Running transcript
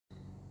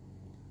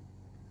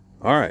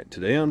Alright,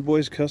 today on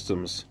Boys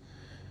Customs,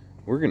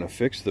 we're going to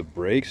fix the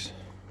brakes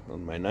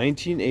on my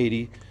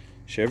 1980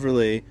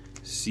 Chevrolet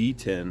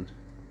C10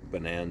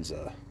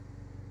 Bonanza.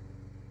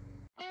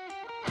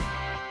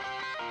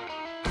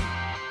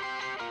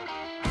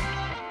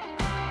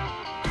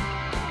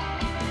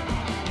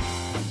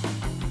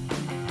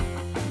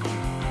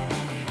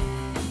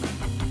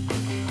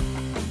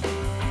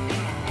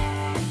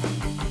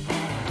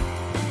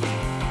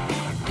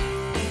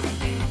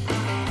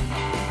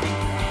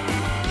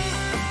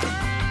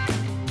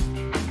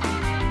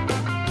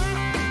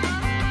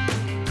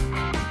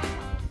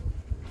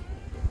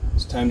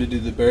 Time to do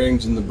the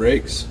bearings and the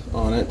brakes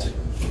on it.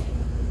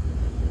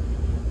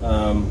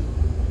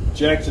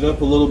 Jacked it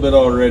up a little bit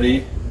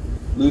already,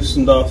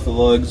 loosened off the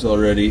lugs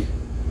already,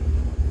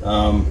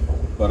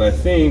 but I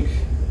think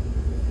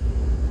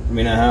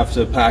I have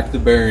to pack the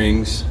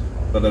bearings,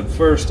 but at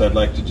first I'd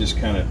like to just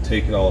kind of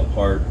take it all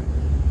apart.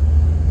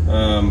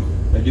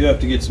 I do have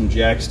to get some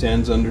jack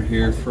stands under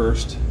here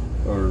first,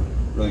 or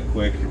really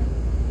quick,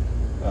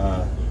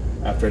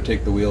 after I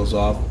take the wheels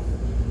off,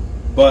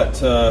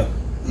 but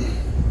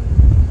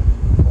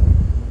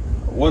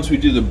once we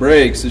do the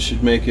brakes, this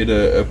should make it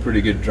a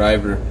pretty good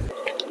driver.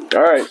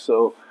 Alright,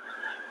 so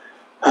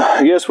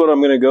I guess what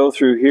I'm going to go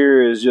through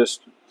here is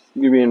just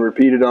being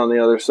repeated on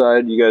the other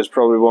side. You guys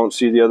probably won't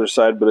see the other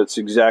side, but it's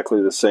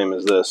exactly the same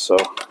as this. So,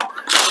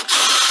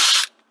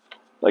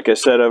 like I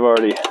said, I've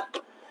already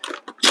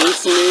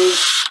loosened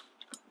these.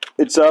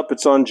 It's up,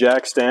 it's on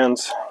jack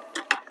stands.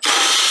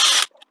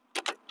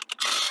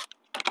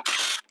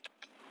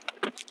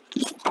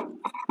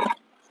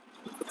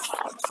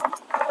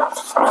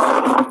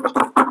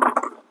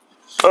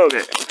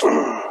 Okay.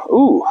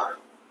 Ooh,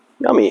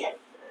 yummy.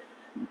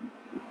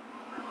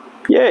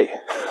 Yay.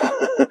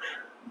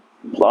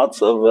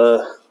 Lots of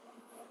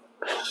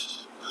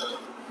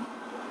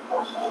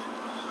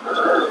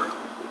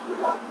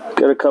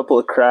got a couple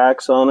of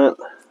cracks on it.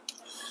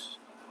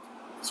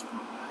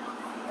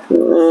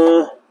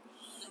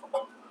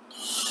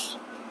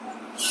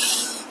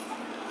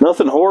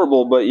 Nothing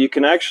horrible, but you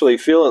can actually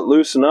feel it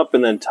loosen up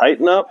and then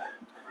tighten up.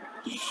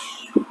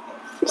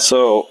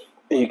 So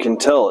you can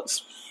tell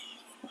it's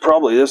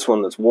probably this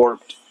one that's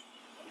warped.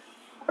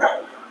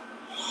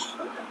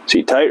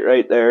 See, tight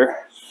right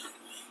there.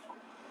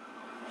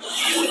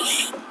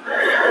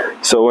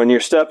 So when you're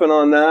stepping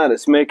on that,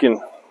 it's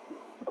making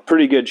a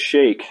pretty good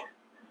shake.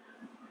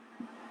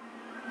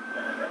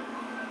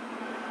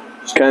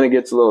 It kind of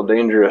gets a little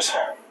dangerous.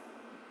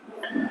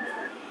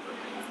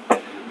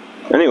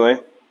 Anyway,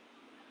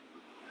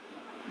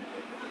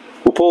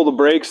 we'll pull the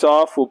brakes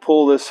off, we'll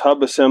pull this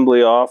hub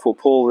assembly off, we'll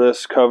pull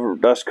this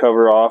dust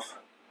cover off.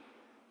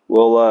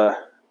 We'll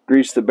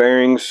grease the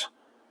bearings,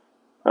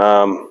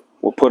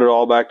 we'll put it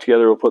all back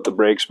together, we'll put the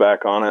brakes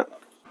back on it.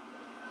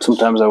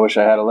 Sometimes I wish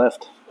I had a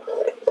lift.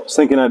 I was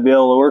thinking I'd be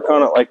able to work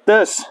on it like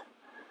this.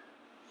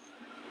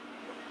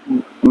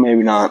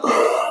 Maybe not.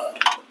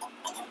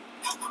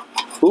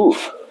 Ooh,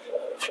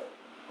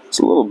 it's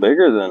a little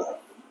bigger than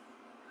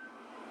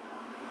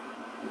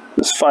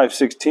this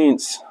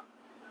 5/16.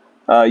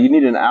 You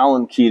need an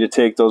Allen key to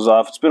take those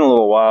off. It's been a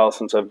little while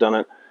since I've done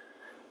it.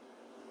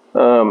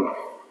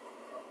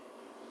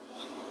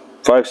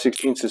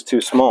 5/16 is too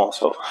small,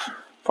 so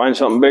find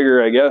something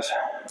bigger, I guess.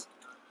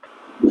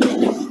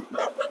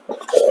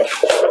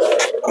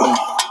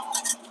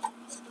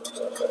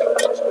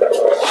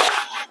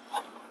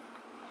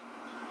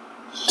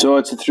 So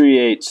it's a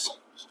 3/8,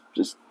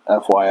 just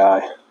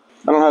FYI.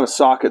 I don't have a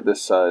socket this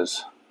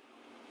size.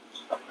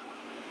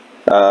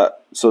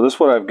 So this is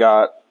what I've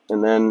got,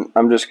 and then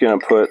I'm just going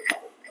to put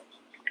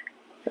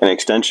an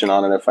extension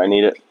on it if I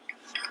need it.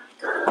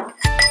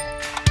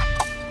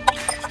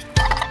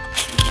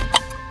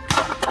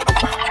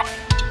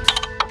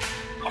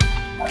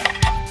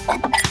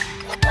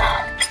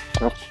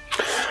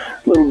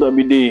 Little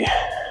WD.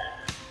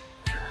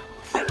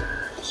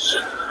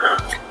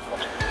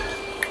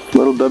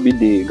 Little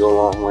WD go a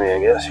long way, I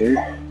guess, here.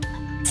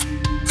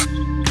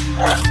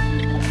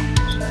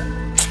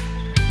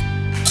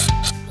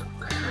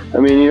 I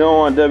mean, you don't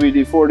want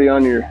WD-40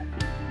 on your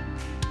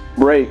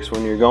brakes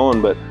when you're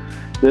going, but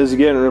this is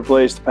getting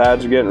replaced, the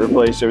pads are getting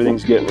replaced,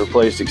 everything's getting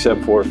replaced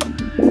except for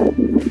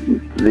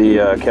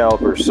the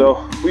calipers,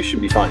 so we should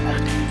be fine.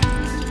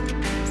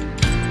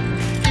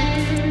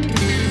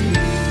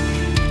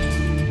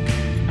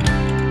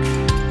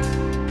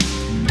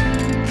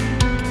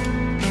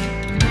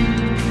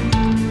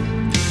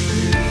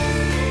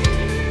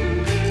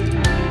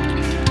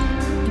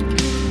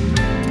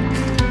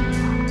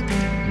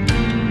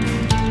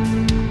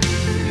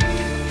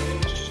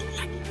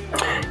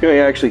 You know what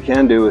you actually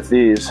can do with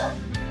these,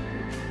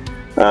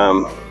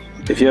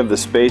 if you have the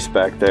space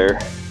back there,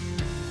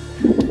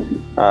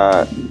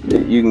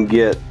 you can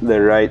get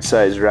the right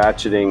size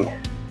ratcheting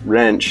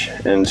wrench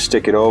and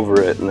stick it over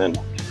it and then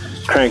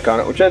crank on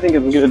it, which I think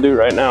I'm going to do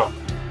right now.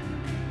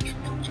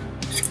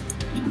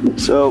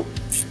 So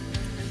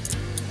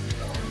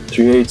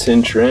 3/8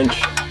 inch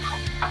wrench.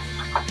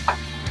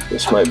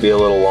 This might be a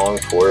little long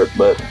for it,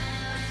 but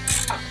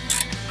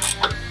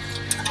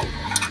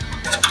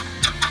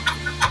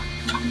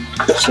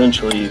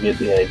essentially you get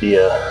the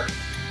idea.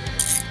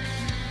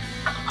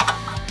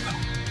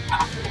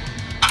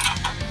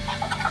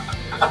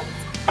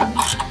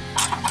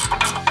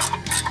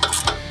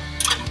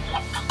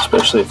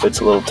 Especially if it's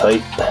a little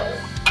tight.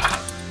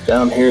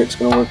 Down here it's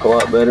going to work a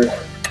lot better.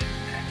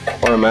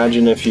 Or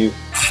imagine if you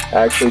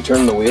actually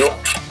turn the wheel.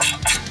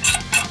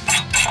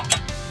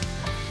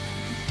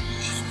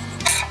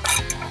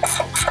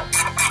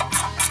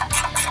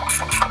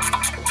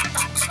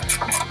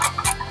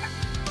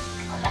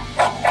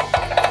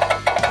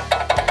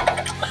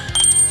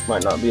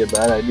 Might not be a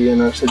bad idea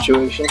in our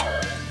situation.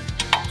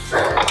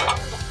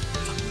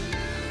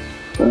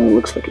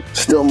 Looks like it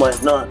still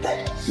might not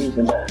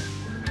even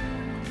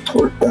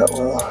work that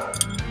well.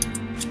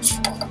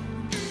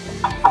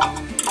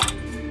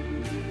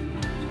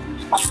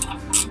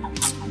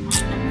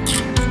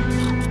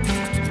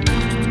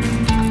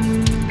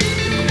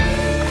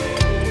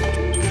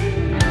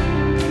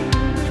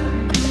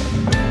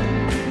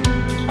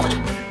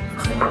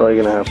 Probably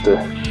gonna have to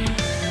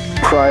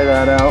pry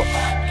that out.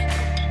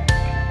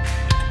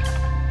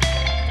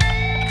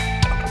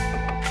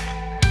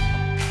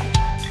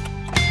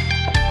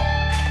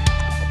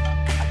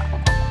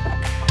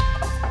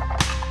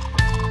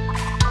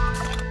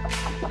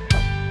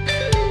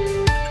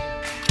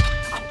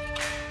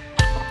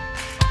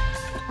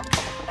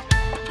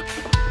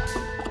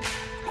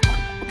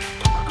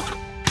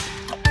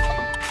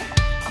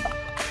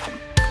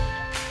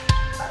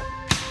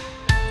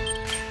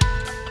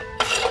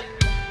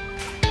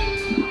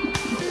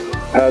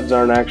 Pads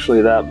aren't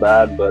actually that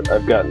bad, but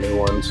I've got new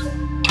ones.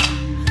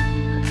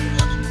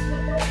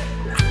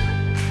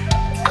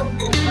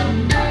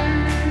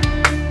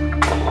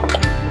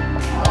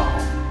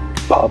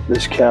 Pop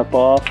this cap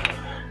off.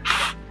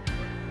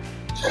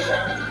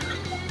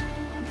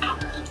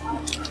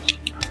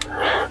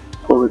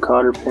 Pull the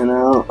cotter pin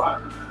out.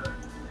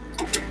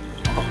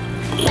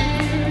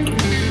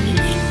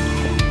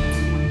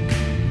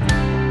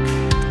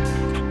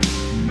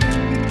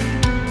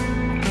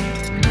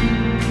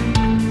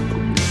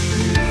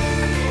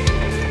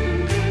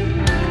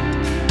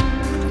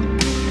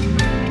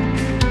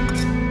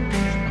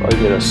 Probably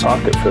get a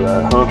socket for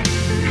that, huh?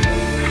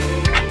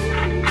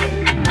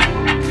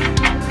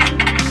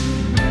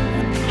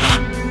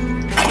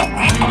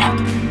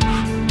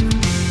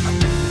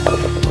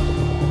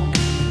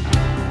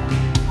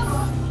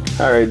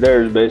 Alright,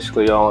 there's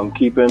basically all I'm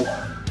keeping,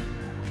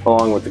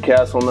 along with the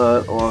castle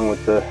nut, along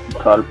with the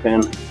cotter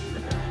pin.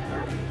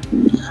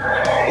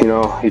 You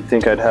know, you'd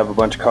think I'd have a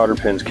bunch of cotter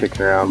pins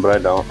kicking around, but I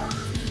don't.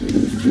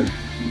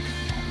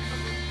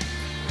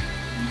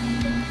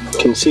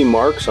 You can see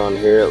marks on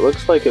here. It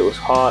looks like it was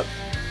hot.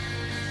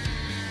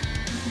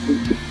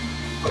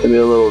 Maybe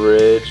a little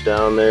ridge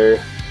down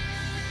there.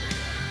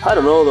 I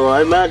don't know though,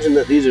 I imagine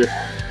that these are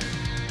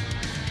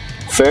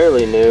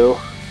fairly new.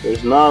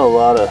 There's not a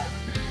lot of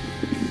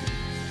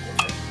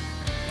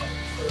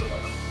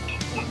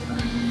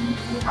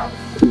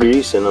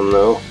grease in them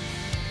though.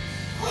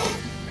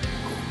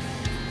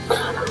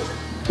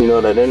 You know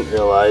what I didn't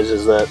realize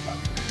is that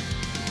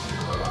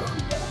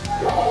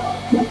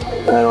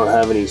I don't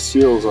have any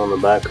seals on the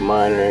back of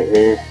mine right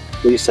here.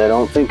 At least I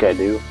don't think I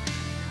do.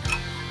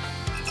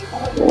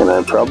 And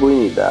I probably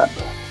need that.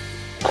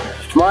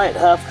 Might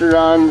have to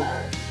run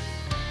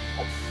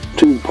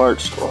to the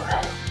parts store.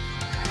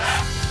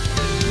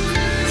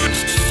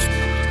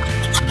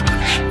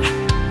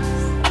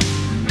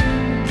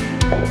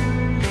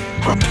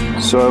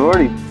 So I've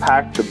already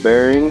packed the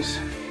bearings,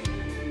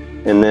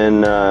 and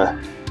then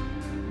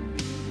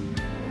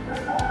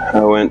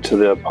I went to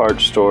the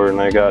parts store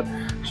and I got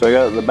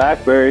the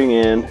back bearing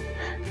in.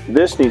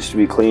 This needs to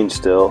be cleaned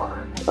still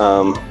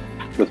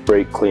with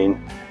brake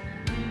clean,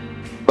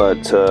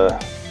 but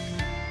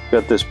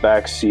got this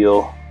back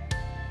seal.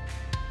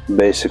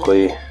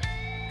 Basically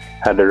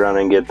had to run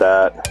and get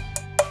that.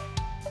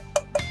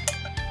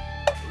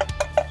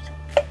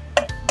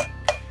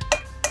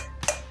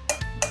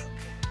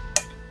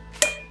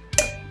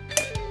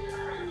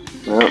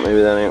 Well,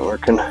 maybe that ain't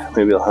working.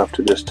 Maybe I'll have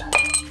to just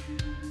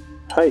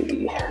hi.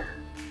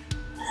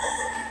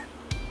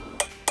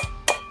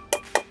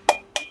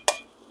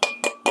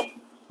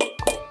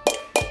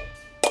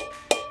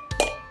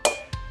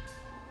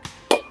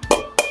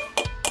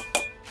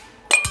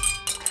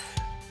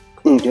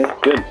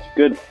 Okay,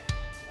 good.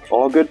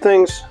 All good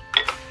things.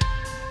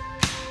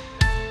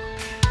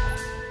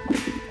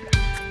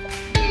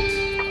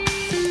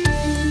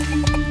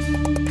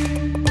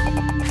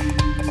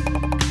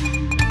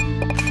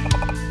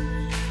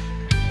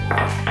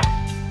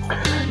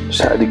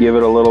 Just had to give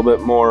it a little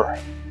bit more,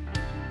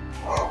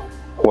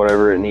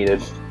 whatever it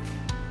needed.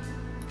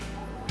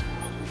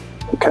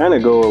 Kind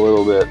of go a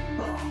little bit,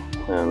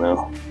 I don't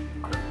know.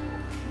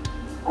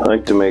 I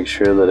like to make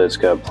sure that it's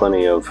got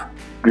plenty of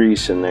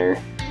grease in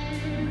there.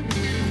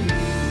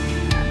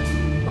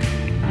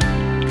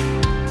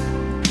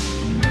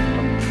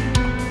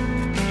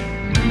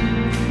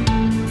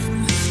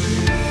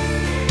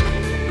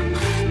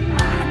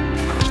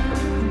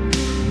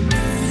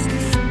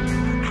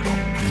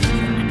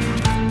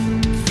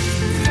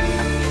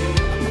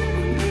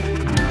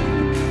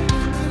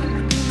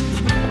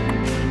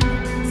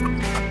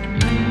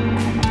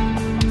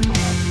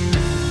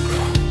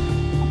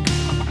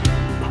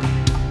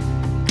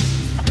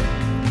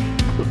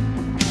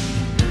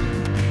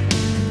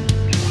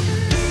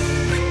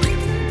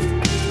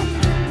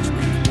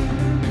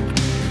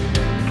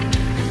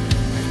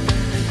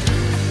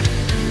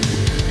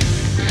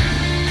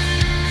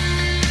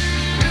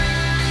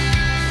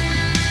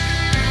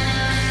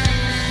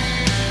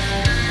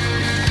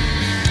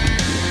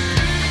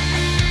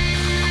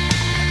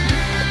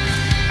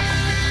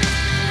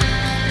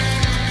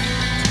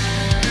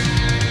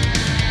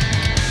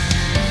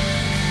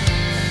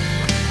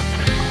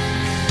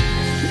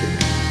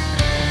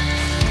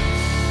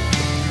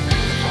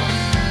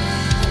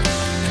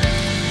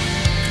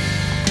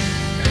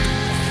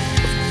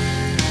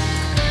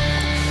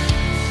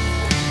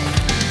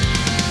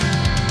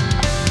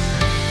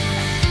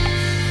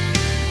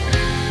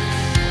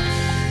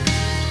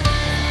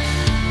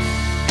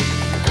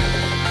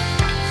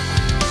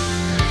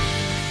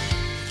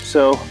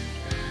 so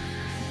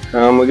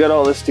we got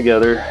all this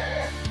together.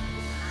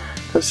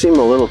 Does seem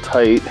a little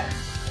tight.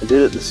 I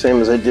did it the same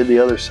as I did the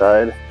other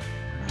side.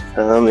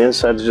 The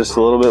inside is just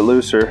a little bit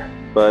looser,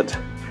 but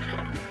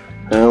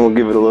we'll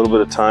give it a little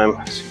bit of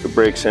time, see if it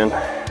breaks in.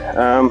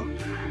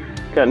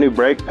 Got new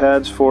brake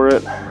pads for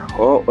it.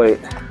 Oh wait,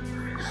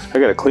 I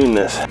gotta clean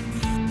this.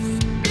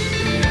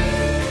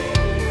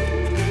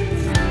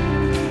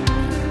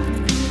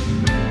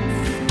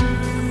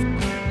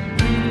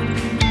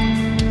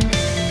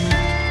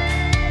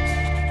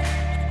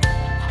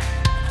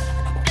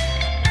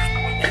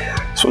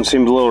 This one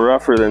seems a little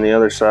rougher than the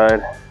other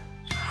side.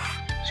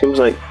 Seems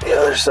like the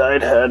other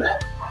side had,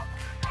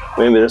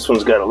 maybe this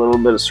one's got a little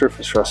bit of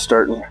surface rust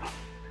starting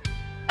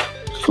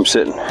from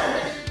sitting.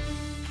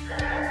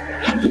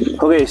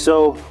 Okay,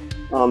 so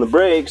on the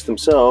brakes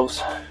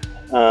themselves,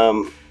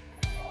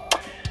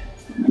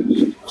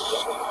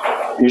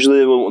 usually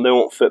they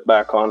won't fit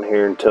back on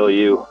here until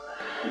you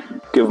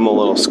give them a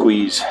little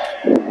squeeze.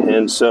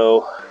 And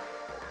so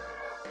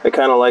I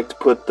kind of like to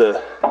put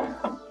the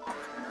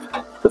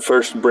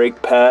first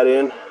brake pad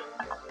in,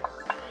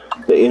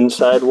 the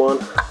inside one,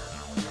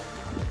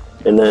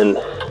 and then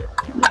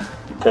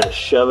kind of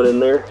shove it in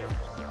there.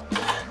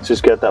 It's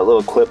just got that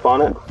little clip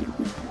on it.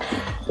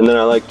 And then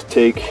I like to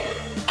take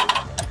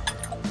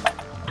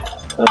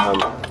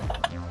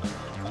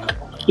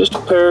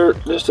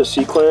just a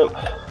C-clamp,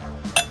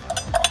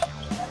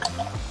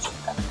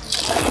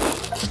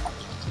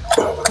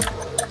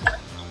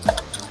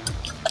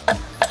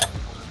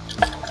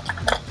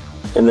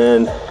 and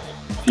then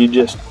if you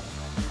just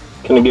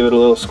kind of give it a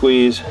little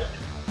squeeze,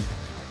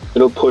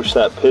 it'll push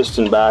that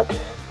piston back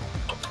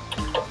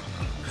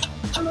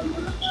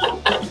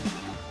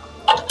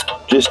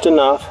just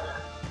enough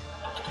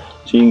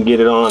so you can get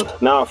it on.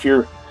 Now if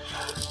your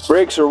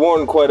brakes are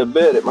worn quite a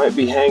bit, it might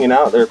be hanging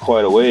out there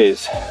quite a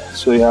ways,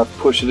 so you have to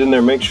push it in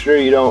there. Make sure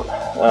you don't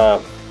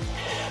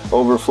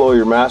overflow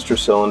your master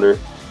cylinder,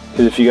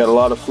 because if you got a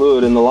lot of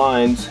fluid in the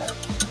lines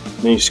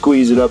and you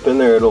squeeze it up in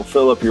there, it'll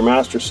fill up your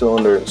master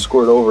cylinder and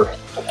squirt over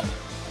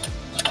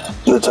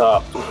the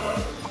top.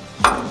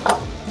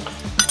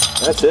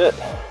 That's it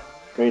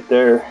right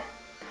there.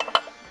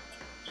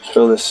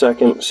 Throw the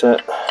second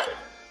set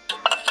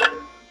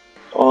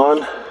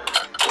on.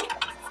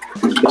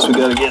 Guess we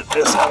gotta get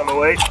this out of the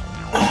way.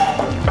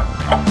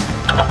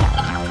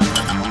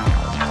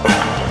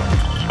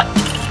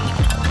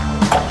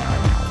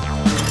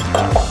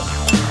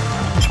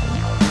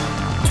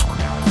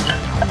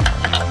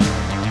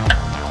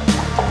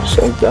 Just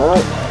like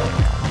that.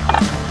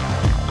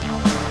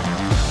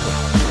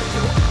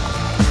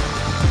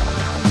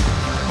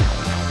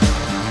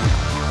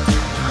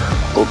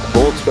 Bolt the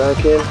bolts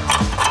back in.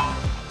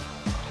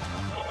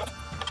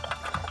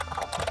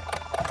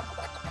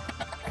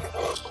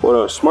 What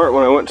I was smart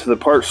when I went to the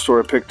parts store,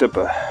 I picked up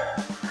a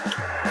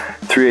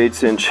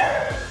 3/8 inch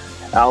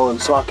Allen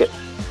socket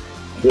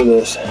for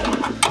this.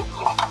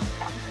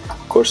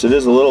 Of course, it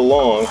is a little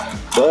long,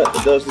 but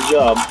it does the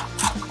job.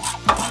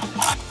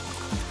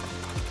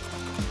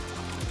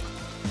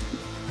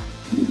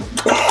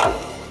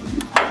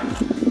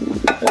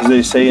 As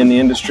they say in the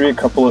industry, a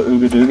couple of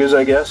ooga doogas,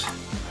 I guess.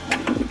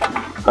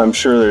 I'm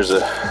sure there's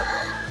a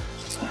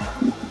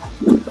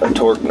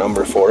torque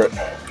number for it.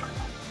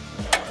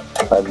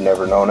 I've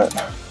never known it.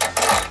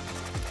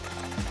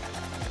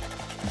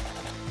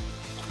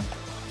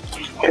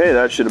 Okay,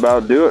 that should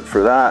about do it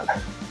for that.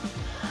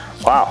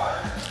 Wow.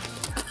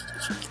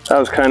 That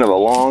was kind of a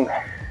long,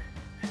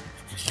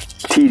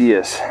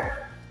 tedious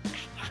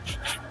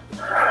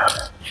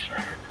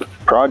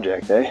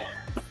project, eh?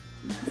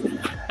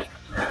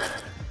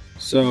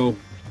 So,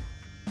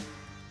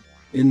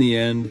 in the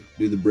end,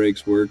 do the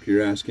brakes work,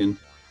 you're asking?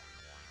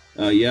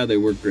 Yeah, they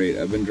work great.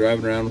 I've been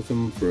driving around with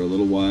them for a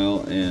little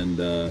while, and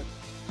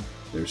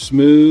they're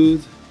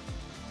smooth.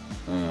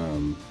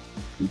 In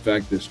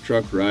fact, this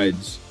truck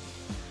rides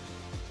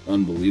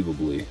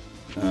unbelievably.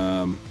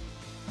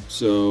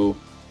 So,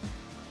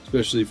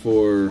 especially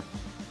for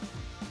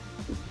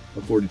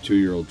a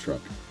 42-year-old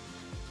truck.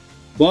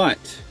 But,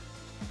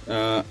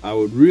 I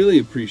would really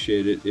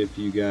appreciate it if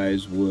you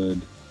guys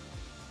would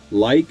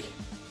like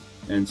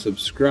and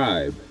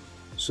subscribe,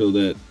 so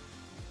that,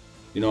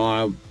 you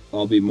know,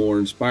 I'll be more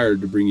inspired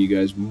to bring you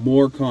guys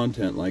more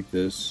content like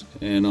this,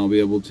 and I'll be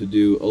able to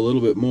do a little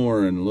bit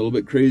more and a little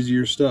bit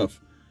crazier stuff.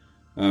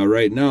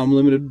 Right now I'm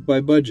limited by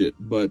budget,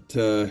 but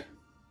you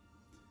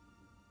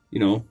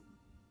know,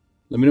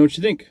 let me know what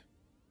you think,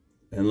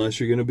 unless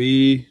you're gonna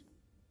be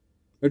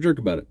a jerk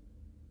about it.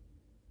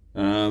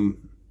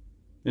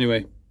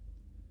 Anyway,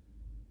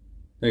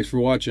 thanks for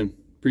watching.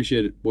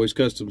 Appreciate it. Boys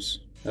Customs.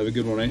 Have a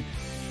good one, eh?